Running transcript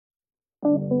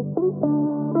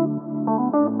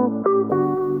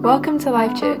Welcome to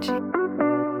Life Church.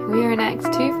 We are an Acts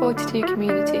 242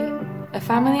 community, a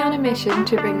family on a mission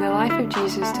to bring the life of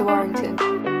Jesus to Warrington.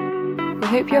 We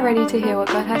hope you're ready to hear what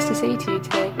God has to say to you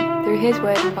today through His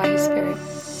Word and by His Spirit.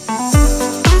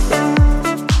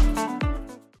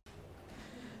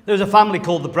 There was a family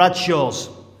called the Bradshaws,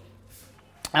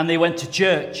 and they went to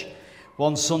church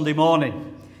one Sunday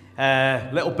morning.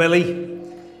 Little Billy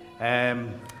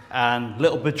and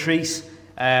little Beatrice,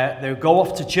 they would go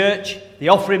off to church. The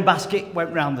offering basket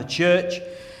went round the church,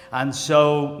 and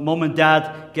so Mum and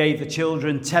Dad gave the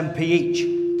children 10p each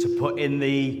to put in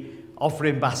the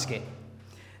offering basket.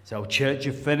 So church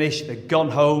had finished, they'd gone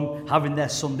home having their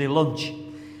Sunday lunch.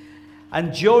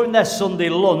 And during their Sunday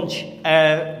lunch,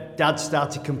 Dad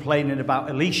started complaining about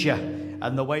Alicia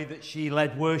and the way that she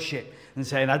led worship and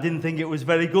saying, I didn't think it was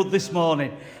very good this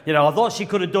morning. You know, I thought she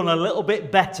could have done a little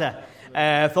bit better.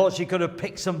 I thought she could have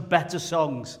picked some better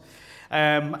songs.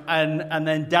 And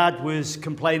then Dad was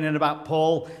complaining about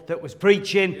Paul that was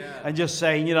preaching and just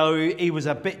saying, you know, he was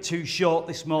a bit too short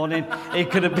this morning. He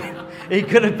could have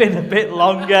been a bit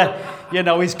longer. You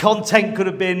know, his content could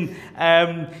have been,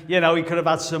 he could have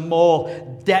had some more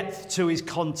depth to his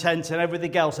content and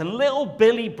everything else. And little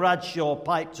Billy Bradshaw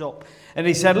piped up and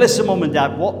he said, listen, Mum and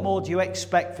Dad, what more do you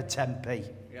expect for 10p?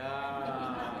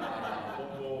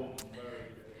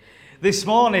 This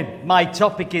morning, my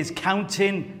topic is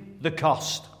counting the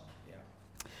cost.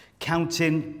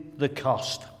 Counting the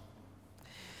cost.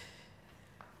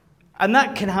 And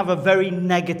that can have a very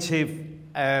negative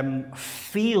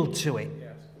feel to it.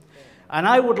 And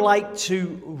I would like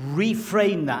to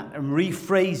reframe that and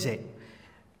rephrase it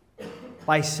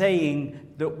by saying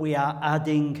that we are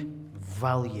adding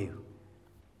value.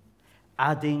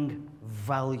 Adding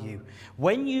value.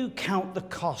 When you count the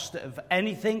cost of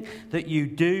anything that you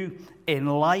do in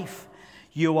life,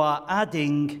 you are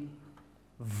adding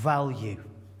value.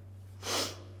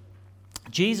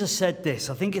 Jesus said this,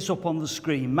 I think it's up on the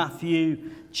screen,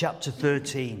 Matthew chapter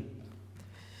 13.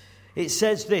 It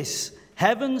says this,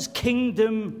 heaven's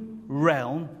kingdom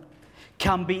realm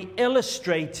can be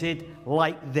illustrated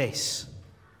like this.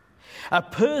 A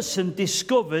person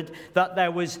discovered that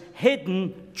there was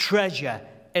hidden treasure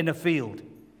in a field.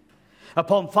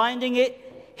 Upon finding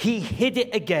it, he hid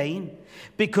it again.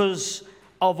 Because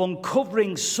of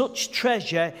uncovering such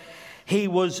treasure, he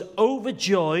was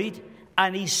overjoyed,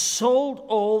 and he sold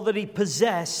all that he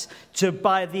possessed to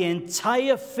buy the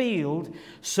entire field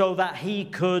so that he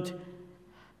could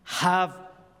have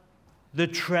the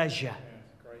treasure.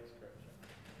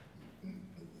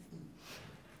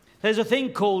 There's a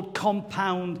thing called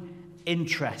compound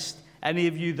interest. Any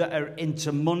of you that are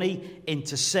into money,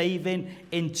 into saving,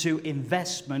 into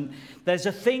investment, there's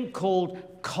a thing called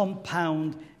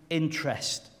compound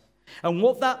interest. And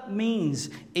what that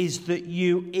means is that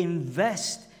you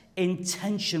invest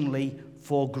intentionally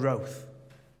for growth.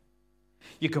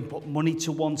 You can put money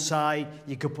to one side,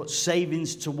 you can put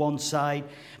savings to one side,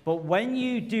 but when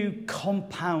you do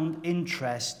compound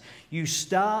interest, you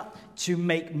start to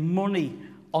make money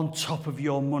on top of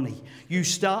your money. You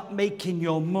start making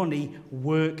your money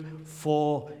work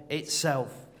for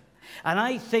itself. And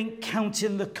I think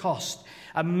counting the cost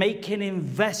and making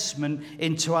investment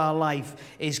into our life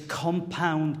is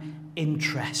compound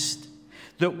interest.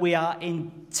 That we are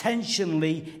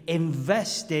intentionally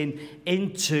investing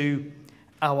into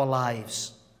our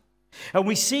lives. And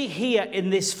we see here in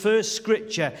this first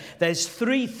scripture, there's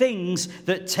three things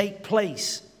that take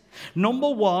place. Number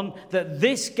one, that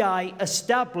this guy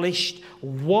established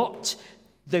what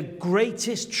the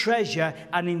greatest treasure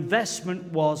and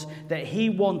investment was that he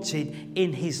wanted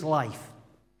in his life.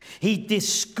 He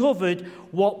discovered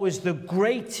what was the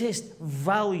greatest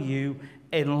value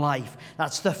in life.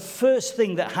 That's the first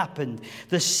thing that happened.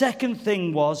 The second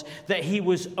thing was that he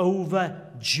was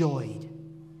overjoyed.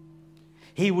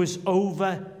 He was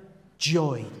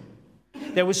overjoyed.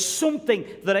 There was something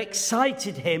that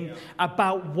excited him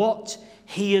about what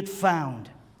he had found.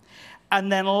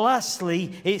 And then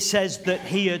lastly, it says that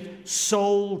he had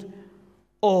sold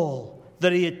all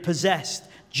that he had possessed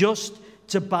just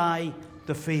to buy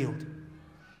the field.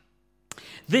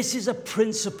 This is a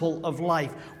principle of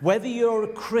life. Whether you're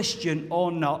a Christian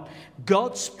or not,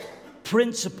 God's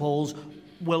principles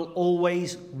will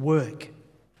always work.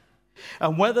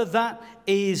 And whether that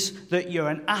is that you're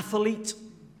an athlete,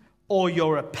 or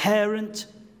you're a parent,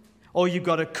 or you've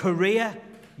got a career,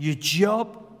 your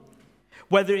job,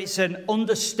 whether it's an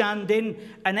understanding,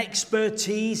 an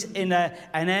expertise in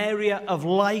an area of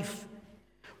life,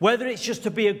 whether it's just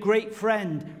to be a great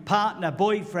friend, partner,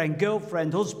 boyfriend,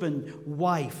 girlfriend, husband,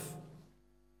 wife.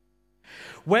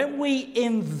 When we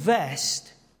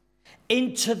invest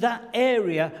into that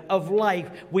area of life,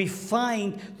 we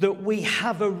find that we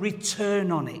have a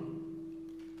return on it.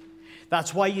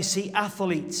 That's why you see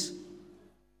athletes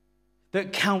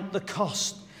that count the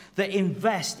cost, that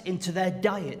invest into their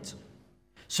diet.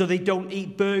 So they don't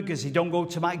eat burgers, they don't go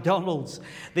to McDonald's,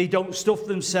 they don't stuff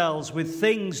themselves with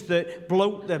things that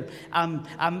bloat them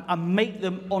and make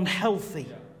them unhealthy.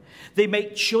 They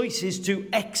make choices to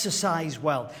exercise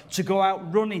well, to go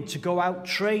out running, to go out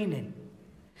training.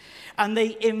 And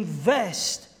they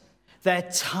invest their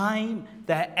time,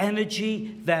 their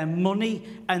energy, their money,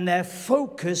 and their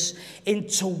focus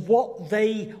into what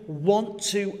they want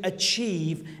to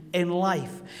achieve in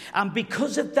life. And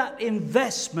because of that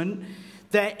investment,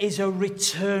 there is a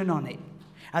return on it.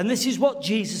 And this is what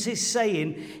Jesus is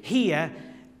saying here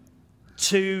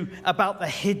about the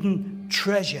hidden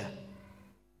treasure.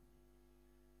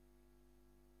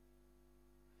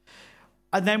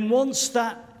 And then once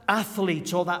that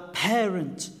athlete or that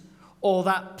parent or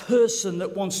that person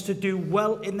that wants to do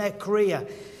well in their career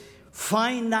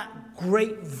find that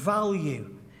great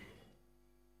value,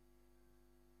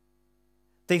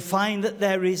 they find that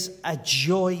there is a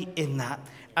joy in that,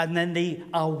 and then they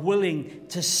are willing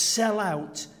to sell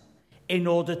out in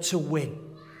order to win.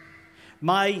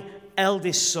 My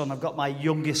eldest son, I've got my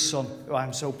youngest son, who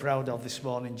I'm so proud of this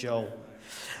morning, Joel.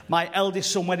 My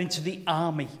eldest son went into the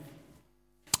army,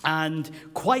 and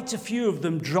quite a few of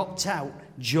them dropped out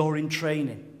during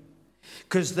training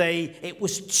because it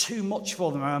was too much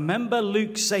for them. I remember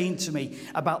Luke saying to me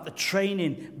about the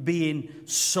training being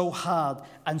so hard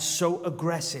and so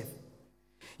aggressive.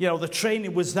 You know, the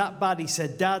training was that bad. He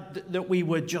said, Dad, that we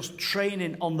were just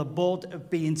training on the board of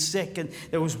being sick. And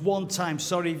there was one time,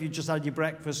 sorry if you just had your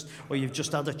breakfast or you've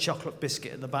just had a chocolate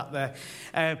biscuit at the back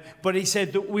there. But he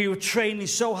said that we were training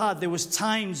so hard. There was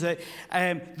times that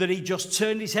he just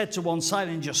turned his head to one side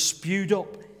and just spewed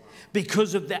up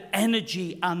because of the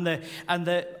energy and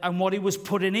what he was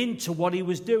putting into what he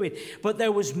was doing. But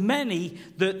there was many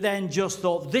that then just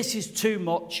thought, this is too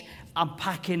much. I'm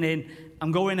packing in.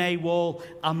 I'm going AWOL,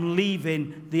 I'm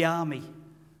leaving the army.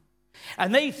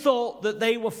 And they thought that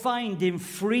they were finding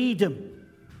freedom.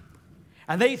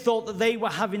 And they thought that they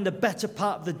were having the better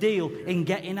part of the deal in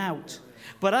getting out.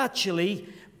 But actually,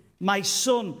 my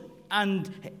son and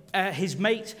his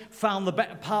mate found the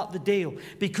better part of the deal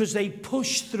because they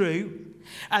pushed through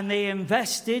and they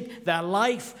invested their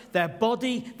life, their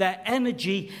body, their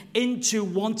energy into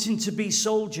wanting to be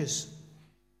soldiers.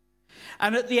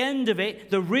 And at the end of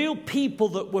it, the real people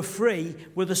that were free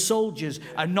were the soldiers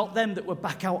and not them that were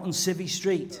back out on Civvy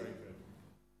Street.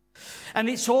 And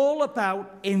it's all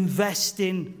about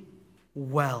investing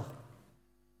well.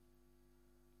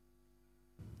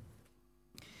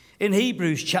 In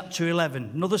Hebrews chapter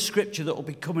 11, another scripture that will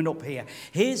be coming up here.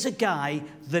 Here's a guy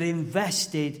that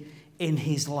invested in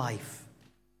his life.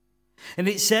 And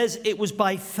it says it was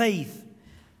by faith.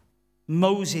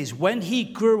 Moses, when he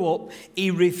grew up,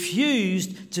 he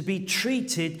refused to be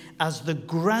treated as the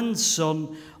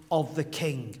grandson of the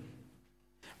king.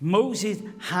 Moses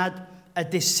had a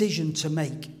decision to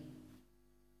make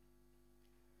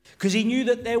because he knew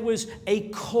that there was a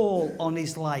call on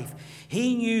his life.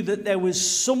 He knew that there was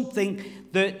something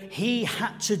that he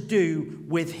had to do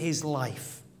with his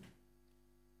life.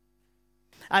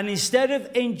 And instead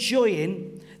of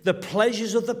enjoying the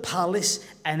pleasures of the palace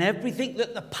and everything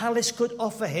that the palace could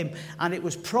offer him, and it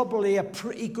was probably a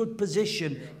pretty good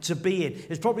position to be in.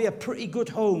 It's probably a pretty good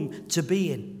home to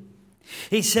be in.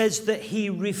 He says that he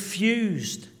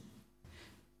refused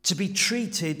to be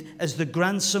treated as the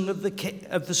grandson of the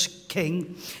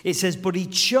king. It says, but he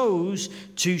chose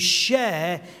to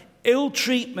share ill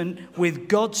treatment with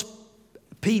God's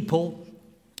people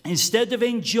instead of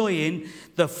enjoying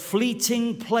the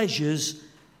fleeting pleasures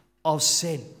of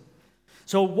sin.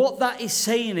 So what that is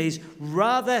saying is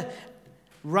rather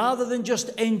than just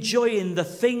enjoying the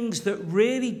things that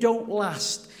really don't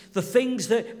last, the things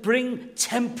that bring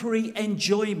temporary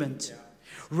enjoyment,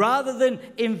 rather than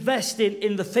investing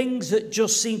in the things that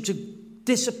just seem to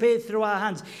disappear through our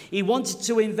hands, he wanted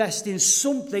to invest in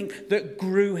something that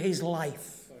grew his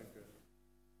life.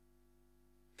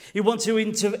 He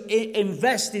wanted to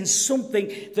invest in something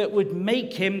that would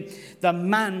make him the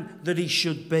man that he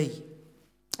should be.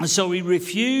 And so he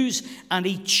refused and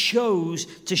he chose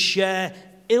to share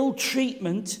ill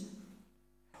treatment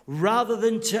rather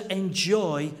than to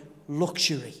enjoy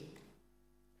luxury.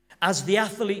 As the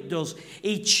athlete does,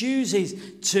 he chooses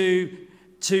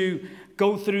to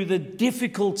go through the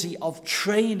difficulty of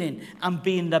training and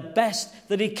being the best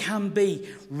that he can be,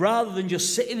 rather than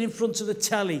just sitting in front of the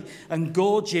telly and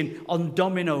gorging on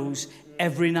Domino's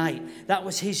every night. That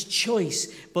was his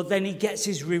choice. But then he gets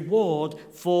his reward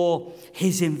for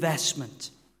his investment.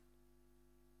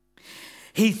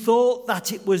 He thought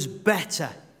that it was better.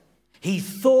 He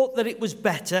thought that it was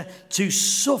better to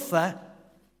suffer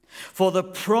for the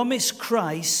promised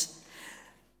Christ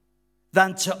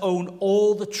than to own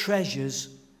all the treasures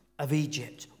of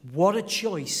Egypt. What a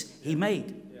choice he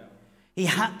made. He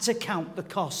had to count the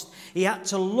cost. He had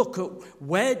to look at,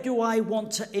 where do I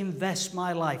want to invest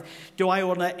my life? Do I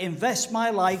want to invest my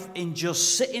life in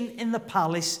just sitting in the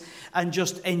palace and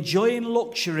just enjoying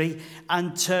luxury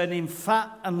and turning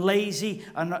fat and lazy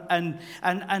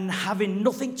and having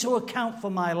nothing to account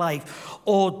for my life?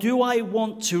 Or do I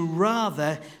want to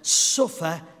rather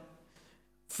suffer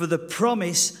for the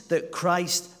promise that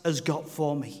Christ has got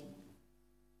for me?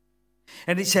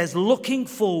 And it says, looking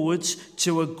forwards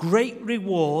to a great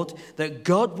reward that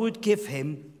God would give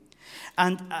him.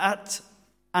 And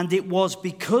it was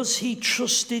because he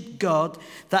trusted God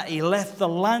that he left the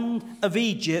land of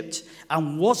Egypt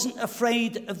and wasn't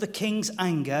afraid of the king's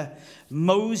anger.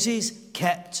 Moses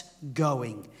kept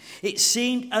going. It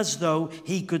seemed as though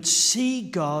he could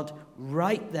see God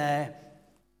right there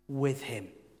with him.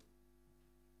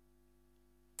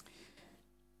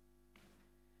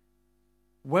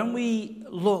 When we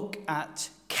look at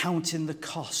counting the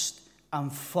cost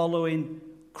and following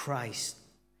Christ,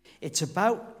 it's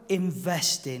about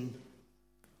investing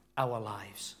our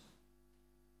lives.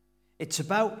 It's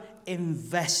about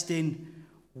investing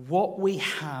what we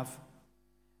have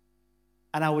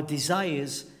and our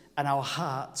desires and our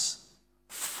hearts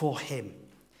for him.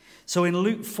 So in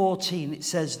Luke 14, it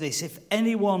says this: if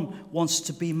anyone wants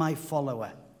to be my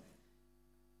follower,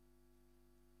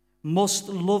 must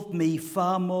love me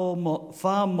far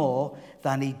more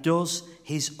than he does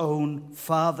his own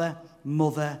father,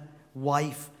 mother,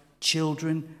 wife,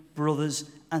 children, brothers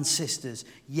and sisters.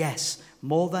 Yes,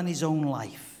 more than his own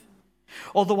life.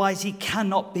 Otherwise he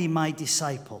cannot be my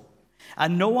disciple.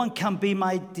 And no one can be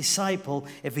my disciple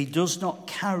if he does not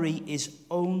carry his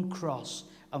own cross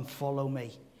and follow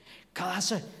me. God,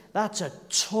 that's a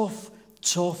tough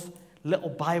little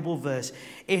Bible verse.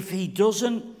 If he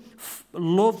doesn't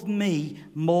love me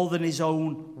more than his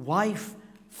own wife,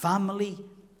 family,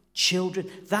 children,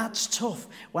 that's tough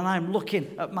when I'm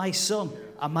looking at my son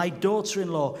and my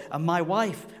daughter-in-law and my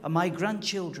wife and my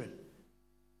grandchildren.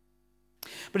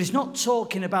 But it's not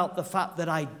talking about the fact that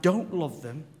I don't love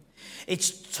them.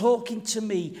 It's talking to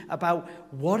me about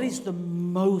what is the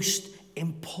most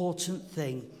important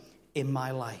thing in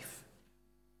my life.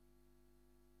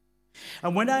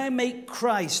 And when I make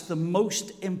Christ the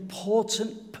most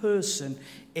important person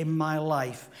in my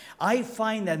life, I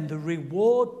find then the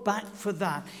reward back for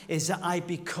that is that I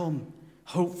become,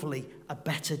 hopefully, a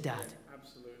better dad.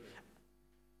 Absolutely.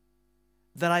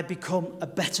 That I become a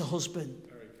better husband.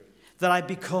 That I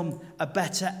become a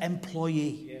better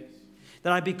employee. Yes.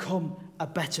 That I become a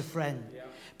better friend. Yeah.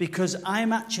 Because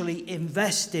I'm actually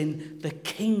investing the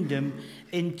kingdom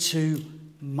into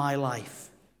my life.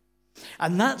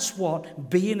 And that's what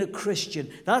being a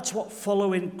Christian, that's what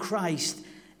following Christ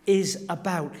is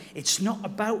about. It's not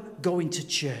about going to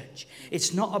church.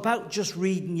 It's not about just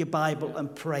reading your Bible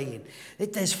and praying.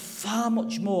 There's far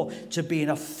much more to being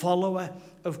a follower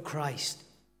of Christ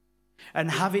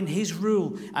and having his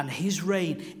rule and his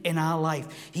reign in our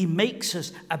life. He makes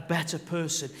us a better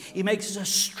person. He makes us a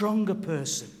stronger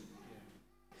person.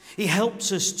 He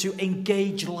helps us to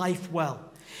engage life well.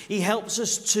 He helps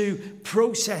us to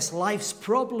process life's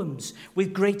problems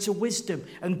with greater wisdom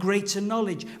and greater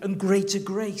knowledge and greater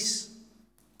grace.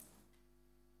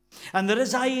 And that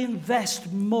as I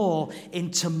invest more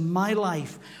into my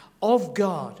life of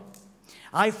God,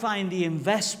 I find the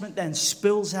investment then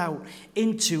spills out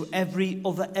into every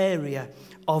other area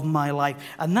of my life.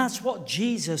 And that's what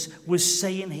Jesus was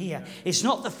saying here. It's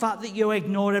not the fact that you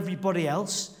ignore everybody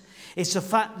else. It's the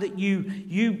fact that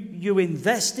you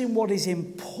invest in what is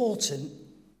important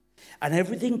and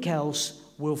everything else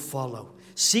will follow.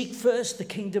 Seek first the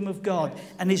kingdom of God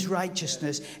and his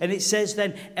righteousness. And it says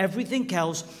then everything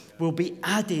else will be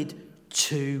added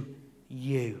to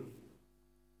you.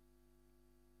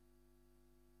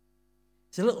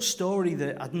 There's a little story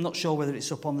that I'm not sure whether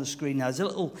it's up on the screen now. There's a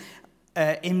little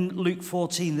in Luke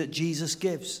 14 that Jesus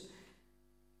gives.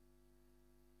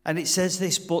 And it says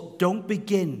this: but don't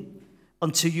begin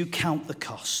until you count the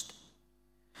cost.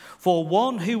 For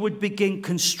one who would begin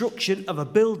construction of a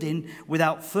building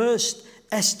without first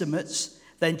estimates,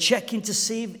 then checking to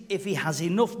see if he has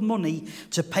enough money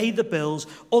to pay the bills,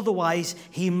 otherwise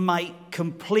he might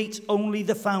complete only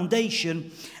the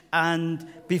foundation and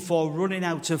before running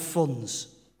out of funds.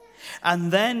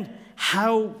 And then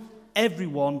how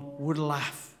everyone would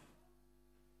laugh.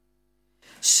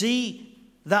 See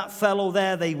that fellow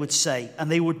there, they would say, and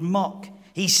they would mock.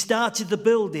 He started the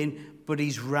building, but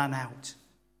he's ran out.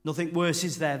 Nothing worse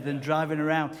is there than driving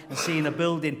around and seeing a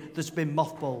building that's been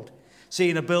mothballed,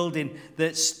 seeing a building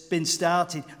that's been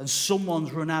started and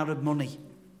someone's run out of money.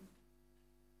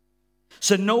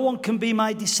 So no one can be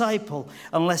my disciple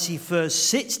unless he first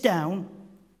sits down,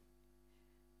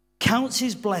 counts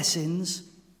his blessings,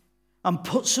 and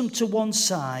puts them to one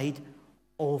side,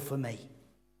 all for me.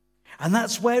 And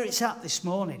that's where it's at this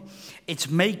morning. It's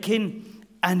making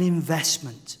an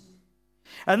investment.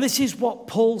 And this is what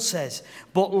Paul says,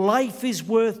 but life is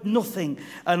worth nothing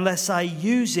unless I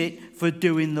use it for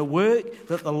doing the work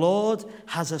that the Lord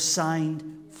has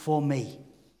assigned for me.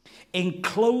 In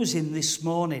closing this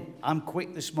morning, I'm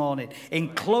quick this morning.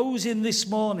 In closing this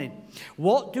morning,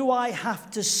 what do I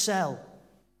have to sell?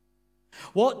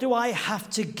 What do I have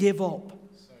to give up?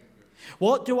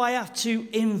 What do I have to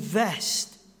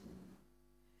invest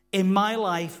in my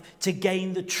life to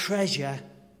gain the treasure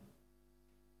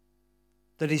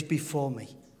that is before me?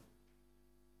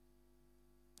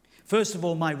 First of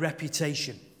all, my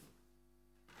reputation.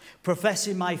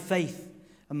 Professing my faith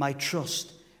and my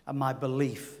trust and my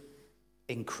belief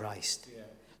in Christ. Yeah.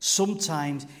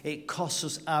 Sometimes it costs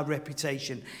us our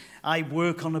reputation. I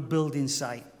work on a building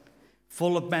site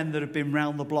full of men that have been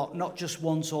round the block, not just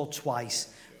once or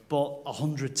twice, but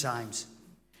 100 times.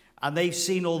 And they've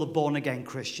seen all the born-again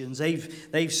Christians.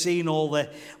 They've seen all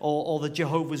the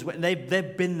Jehovah's Witnesses.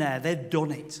 They've been there. They've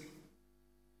done it.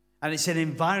 And it's an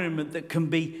environment that can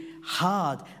be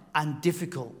hard and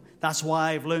difficult. That's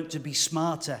why I've learned to be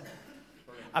smarter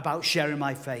about sharing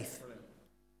my faith.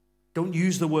 Don't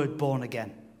use the word born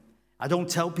again. I don't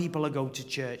tell people I go to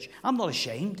church. I'm not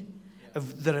ashamed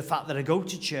of the fact that I go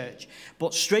to church.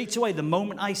 But straight away, the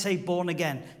moment I say born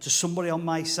again to somebody on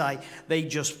my side, they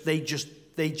just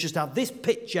have this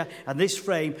picture and this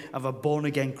frame of a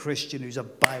born-again Christian who's a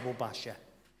Bible basher.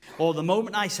 Or the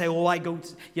moment I say,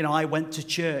 I went to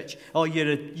church, or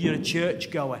you're a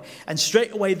church goer, and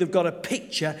straight away they've got a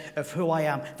picture of who I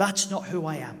am. That's not who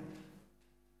I am.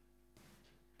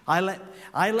 I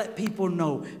let people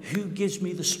know who gives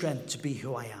me the strength to be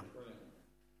who I am.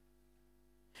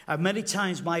 And many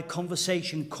times my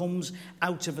conversation comes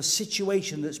out of a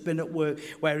situation that's been at work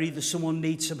where either someone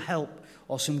needs some help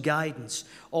or some guidance,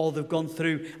 or they've gone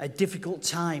through a difficult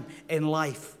time in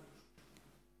life.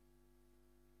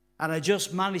 And I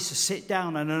just managed to sit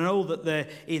down, and I know that they're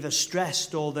either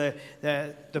stressed or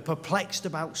they're perplexed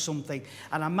about something.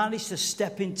 And I managed to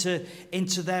step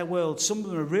into their world. Some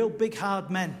of them are real big, hard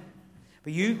men.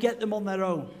 But you get them on their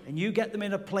own, and you get them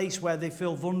in a place where they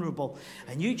feel vulnerable,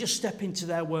 and you just step into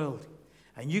their world,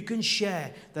 and you can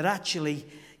share that actually,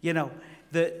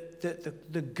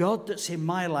 the God that's in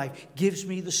my life gives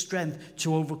me the strength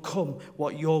to overcome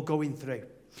what you're going through.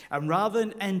 And rather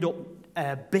than end up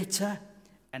bitter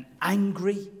and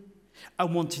angry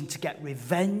and wanting to get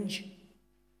revenge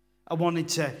and wanting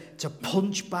to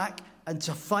punch back and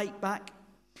to fight back,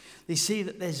 they see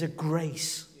that there's a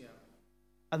grace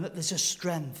and that there's a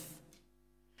strength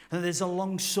and there's a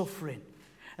long suffering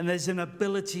and there's an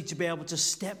ability to be able to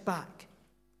step back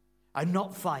and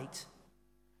not fight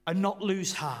and not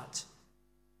lose heart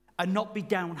and not be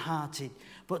downhearted,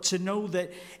 but to know that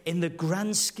in the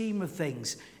grand scheme of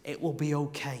things, it will be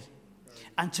okay.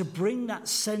 And to bring that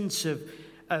sense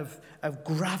of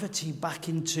gravity back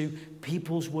into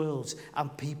people's worlds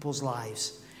and people's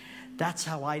lives. That's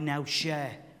how I now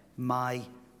share my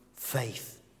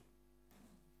faith.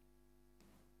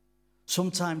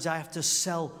 Sometimes I have to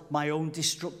sell my own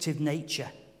destructive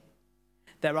nature.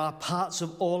 There are parts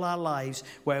of all our lives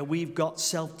where we've got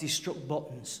self-destruct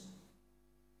buttons.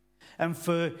 And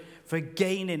for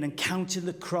gaining and counting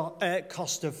the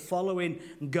cost of following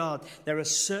God, there are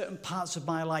certain parts of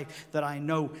my life that I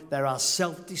know there are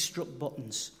self-destruct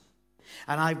buttons.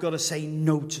 And I've got to say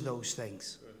no to those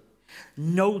things.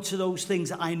 No to those things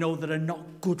that I know that are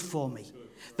not good for me.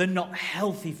 They're not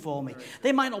healthy for me.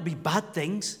 They might not be bad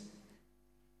things.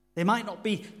 They might not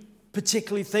be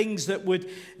particularly things that would,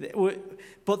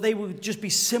 but they would just be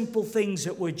simple things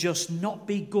that would just not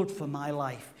be good for my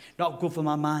life, not good for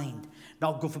my mind,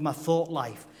 not good for my thought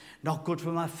life, not good for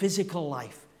my physical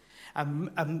life.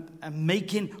 And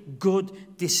making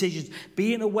good decisions,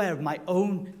 being aware of my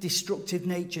own destructive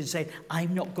nature and saying,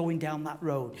 I'm not going down that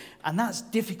road. And that's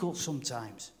difficult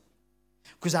sometimes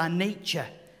because our nature,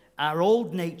 our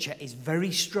old nature is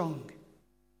very strong.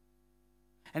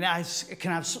 And it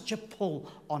can have such a pull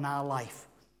on our life.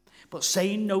 But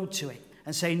saying no to it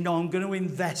and saying, no, I'm going to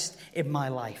invest in my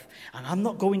life. And I'm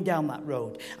not going down that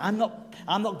road. I'm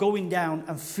not going down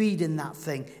and feeding that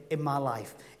thing in my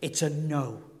life. It's a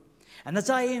no. And as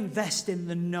I invest in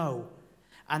the no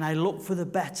and I look for the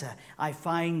better, I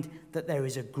find that there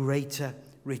is a greater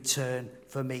return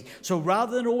for me. So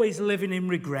rather than always living in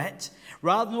regret,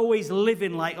 rather than always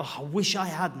living like, oh, I wish I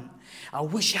hadn't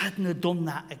have done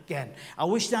that again. I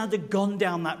wish I hadn't gone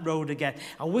down that road again.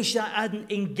 I wish I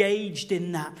hadn't engaged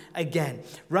in that again.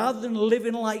 Rather than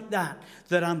living like that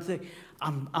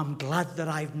I'm glad that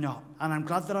I've not. And I'm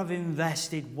glad that I've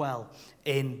invested well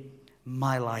in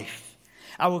my life.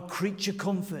 Our creature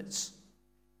comforts.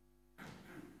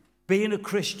 Being a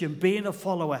Christian, being a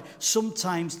follower,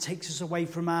 sometimes takes us away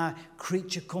from our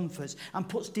creature comforts and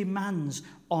puts demands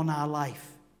on our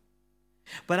life.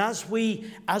 But as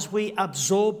we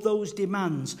absorb those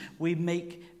demands, we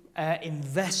make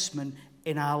investment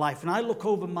in our life. And I look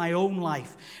over my own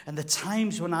life and the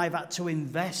times when I've had to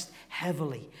invest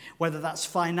heavily, whether that's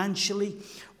financially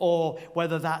or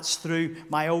whether that's through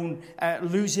my own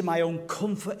losing my own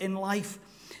comfort in life,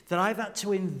 that I've had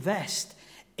to invest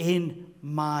in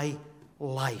my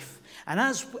life. And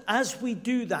as we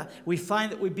do that, we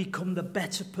find that we become the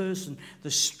better person,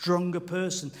 the stronger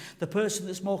person, the person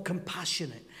that's more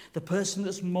compassionate, the person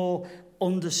that's more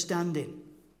understanding.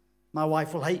 My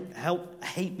wife will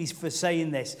hate me for saying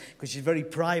this because she's very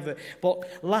private.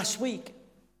 But last week,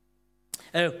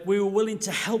 we were willing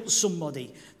to help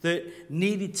somebody that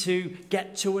needed to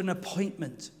get to an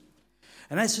appointment.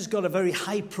 And Esther's got a very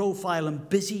high profile and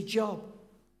busy job.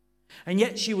 And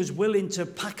yet she was willing to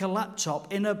pack a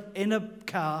laptop in a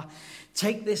car,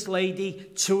 take this lady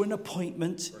to an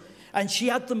appointment. And she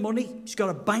had the money. She's got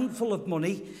a bank full of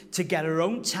money to get her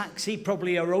own taxi,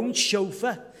 probably her own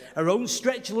chauffeur, her own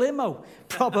stretch limo,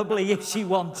 probably if she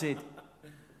wanted.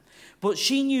 But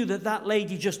she knew that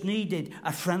lady just needed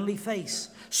a friendly face,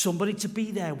 somebody to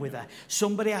be there with her,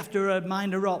 somebody after her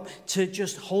mind her up to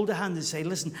just hold her hand and say,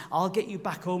 listen, I'll get you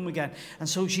back home again. And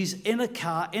so she's in a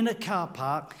car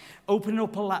park, opening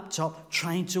up a laptop,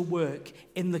 trying to work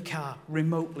in the car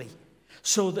remotely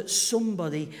so that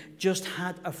somebody just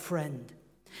had a friend.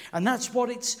 And that's what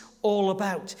it's all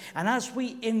about. And as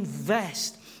we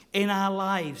invest in our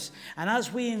lives, and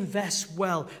as we invest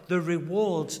well, the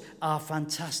rewards are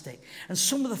fantastic. And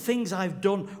some of the things I've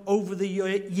done over the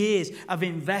years of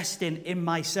investing in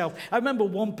myself. I remember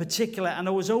one particular, and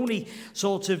I was only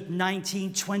sort of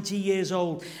 19, 20 years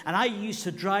old, and I used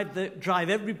to drive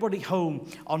everybody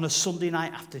home on a Sunday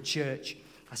night after church.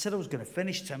 I said I was going to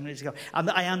finish 10 minutes ago.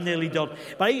 I am nearly done.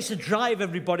 But I used to drive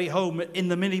everybody home in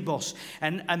the minibus.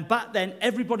 And back then,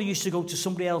 everybody used to go to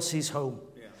somebody else's home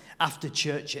after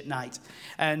church at night.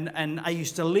 And I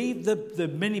used to leave the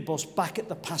minibus back at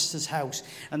the pastor's house.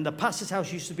 And the pastor's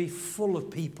house used to be full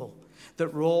of people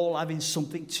that were all having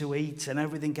something to eat and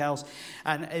everything else.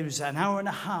 And it was an hour and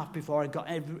a half before I got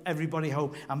everybody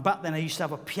home. And back then I used to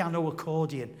have a piano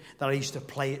accordion that I used to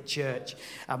play at church.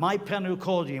 And my piano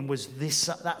accordion was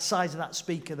that size of that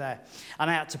speaker there. And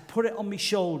I had to put it on my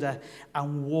shoulder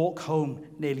and walk home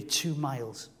nearly 2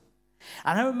 miles.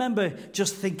 And I remember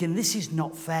just thinking, this is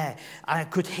not fair. And I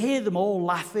could hear them all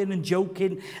laughing and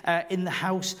joking in the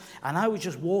house. And I was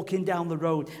just walking down the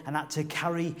road and had to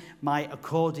carry my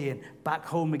accordion back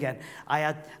home again.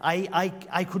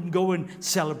 I couldn't go and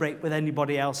celebrate with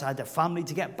anybody else. I had a family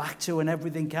to get back to and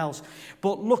everything else.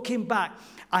 But looking back,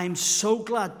 I'm so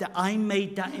glad that I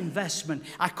made that investment.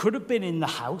 I could have been in the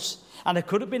house. And I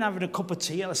could have been having a cup of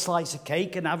tea and a slice of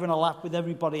cake and having a laugh with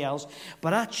everybody else.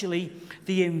 But actually,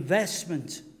 the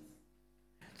investment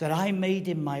that I made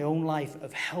in my own life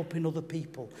of helping other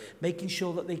people, making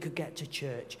sure that they could get to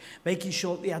church, making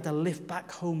sure that they had a lift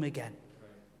back home again,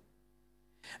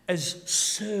 has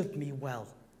served me well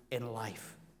in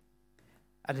life.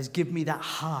 And has given me that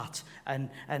heart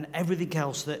and everything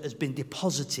else that has been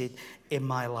deposited in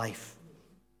my life.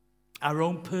 Our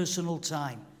own personal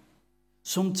time.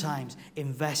 Sometimes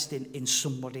investing in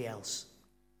somebody else.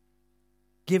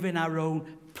 Giving our own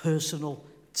personal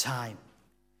time.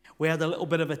 We had a little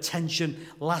bit of a tension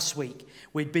last week.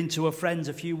 We'd been to a friend's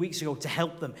a few weeks ago to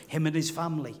help them, him and his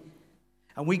family.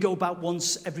 And we go about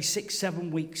once every 6-7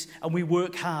 weeks and we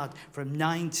work hard from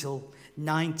 9 till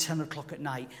 10 o'clock at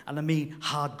night. And I mean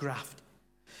hard graft.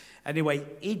 Anyway,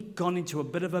 he'd gone into a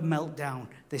bit of a meltdown,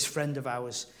 this friend of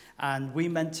ours. And we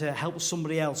meant to help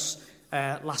somebody else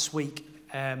last week.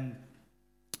 And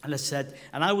I said,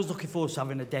 and I was looking forward to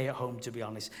having a day at home, to be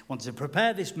honest. Wanted to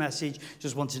prepare this message,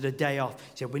 just wanted a day off.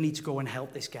 He said, we need to go and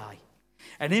help this guy.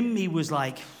 And in me was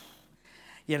like,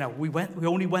 We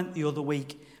only went the other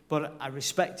week, but I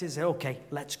respected it, said, okay,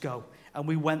 let's go. And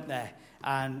we went there,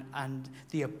 and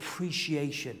the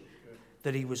appreciation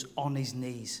that he was on his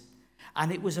knees.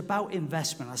 And it was about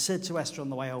investment. I said to Esther on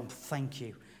the way home, thank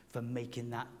you for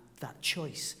making that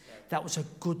choice. That was a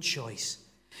good choice.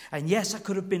 And yes, I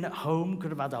could have been at home,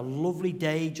 could have had a lovely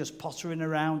day, just pottering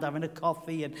around, having a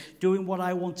coffee and doing what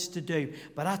I wanted to do.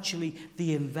 But actually,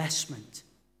 the investment,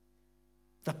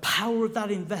 the power of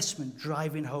that investment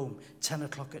driving home 10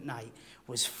 o'clock at night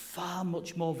was far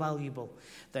much more valuable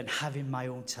than having my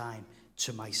own time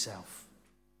to myself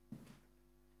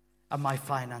and my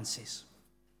finances.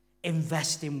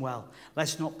 Investing well.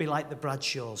 Let's not be like the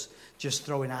Bradshaws, just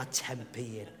throwing our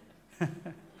 10p in.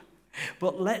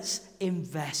 But let's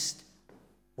invest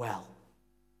well.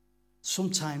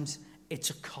 Sometimes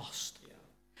it's a cost.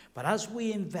 But as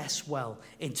we invest well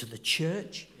into the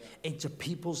church, into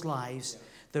people's lives,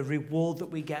 the reward that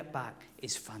we get back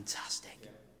is fantastic.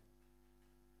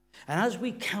 And as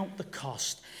we count the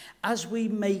cost, as we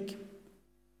make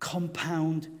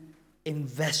compound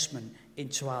investment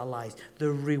into our lives, the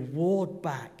reward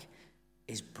back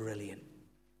is brilliant.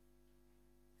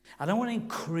 And I want to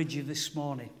encourage you this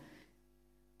morning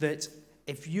that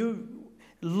if you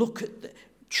look at,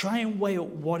 try and weigh up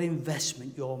what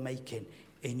investment you're making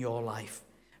in your life.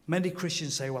 Many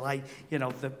Christians say, well,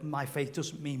 my faith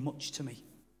doesn't mean much to me.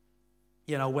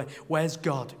 Where's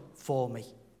God for me?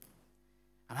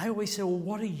 And I always say, well,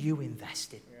 what are you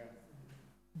investing?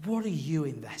 What are you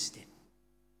investing?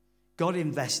 God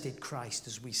invested Christ,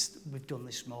 as we've done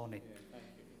this morning.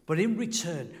 But in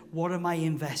return, what am I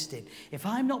investing? If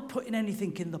I'm not putting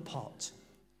anything in the pot,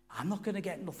 I'm not going to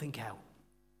get nothing out.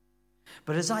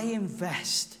 But as I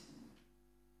invest,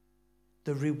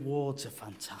 the rewards are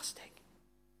fantastic.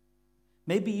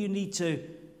 Maybe you need to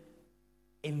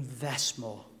invest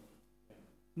more.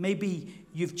 Maybe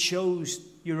you've chose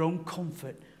your own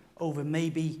comfort over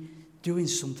maybe doing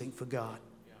something for God.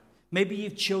 Maybe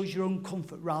you've chose your own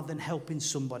comfort rather than helping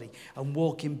somebody and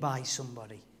walking by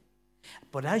somebody.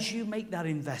 But as you make that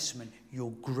investment,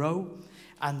 you'll grow,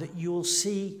 and that you'll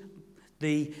see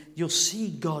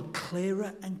God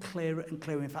clearer and clearer and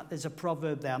clearer. In fact, there's a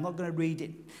proverb there. I'm not going to read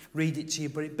it to you,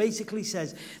 but it basically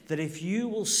says that if you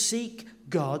will seek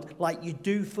God like you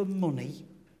do for money,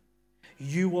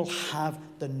 you will have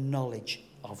the knowledge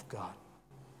of God.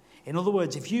 In other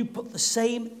words, if you put the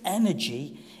same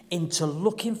energy into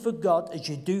looking for God as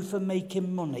you do for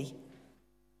making money,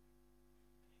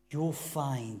 you'll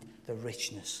find the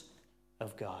richness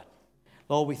of God.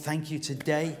 Lord, we thank you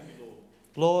today,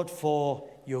 Lord, for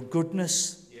your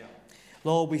goodness.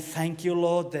 Lord, we thank you,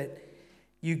 Lord, that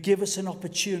you give us an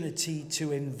opportunity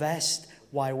to invest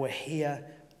while we're here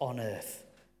on earth.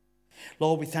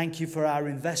 Lord, we thank you for our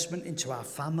investment into our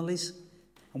families,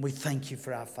 and we thank you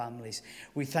for our families.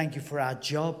 We thank you for our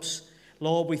jobs.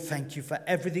 Lord, we thank you for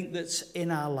everything that's in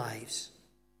our lives.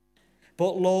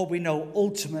 But Lord, we know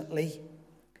ultimately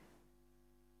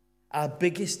our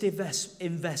biggest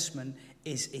investment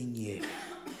is in you.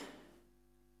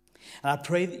 And I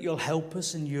pray that you'll help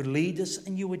us and you'll lead us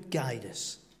and you would guide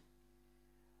us,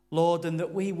 Lord, and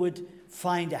that we would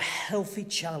find a healthy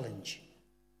challenge,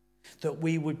 that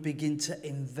we would begin to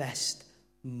invest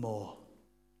more.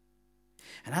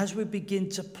 And as we begin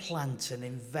to plant and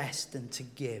invest and to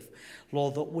give,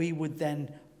 Lord, that we would then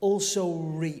also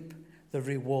reap the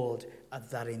reward of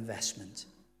that investment.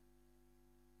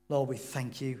 Lord, we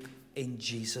thank you in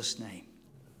Jesus' name.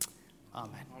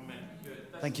 Amen. Amen.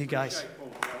 Good. Thank you, guys.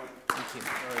 Thank you.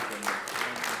 Very good.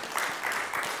 Thank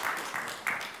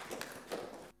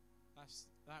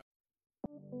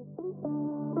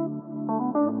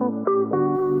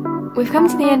you. We've come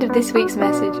to the end of this week's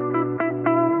message.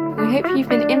 We hope you've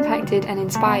been impacted and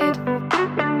inspired.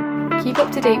 Keep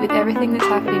up to date with everything that's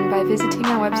happening by visiting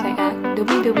our website at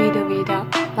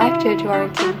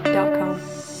www.lifechurchwarrington.com.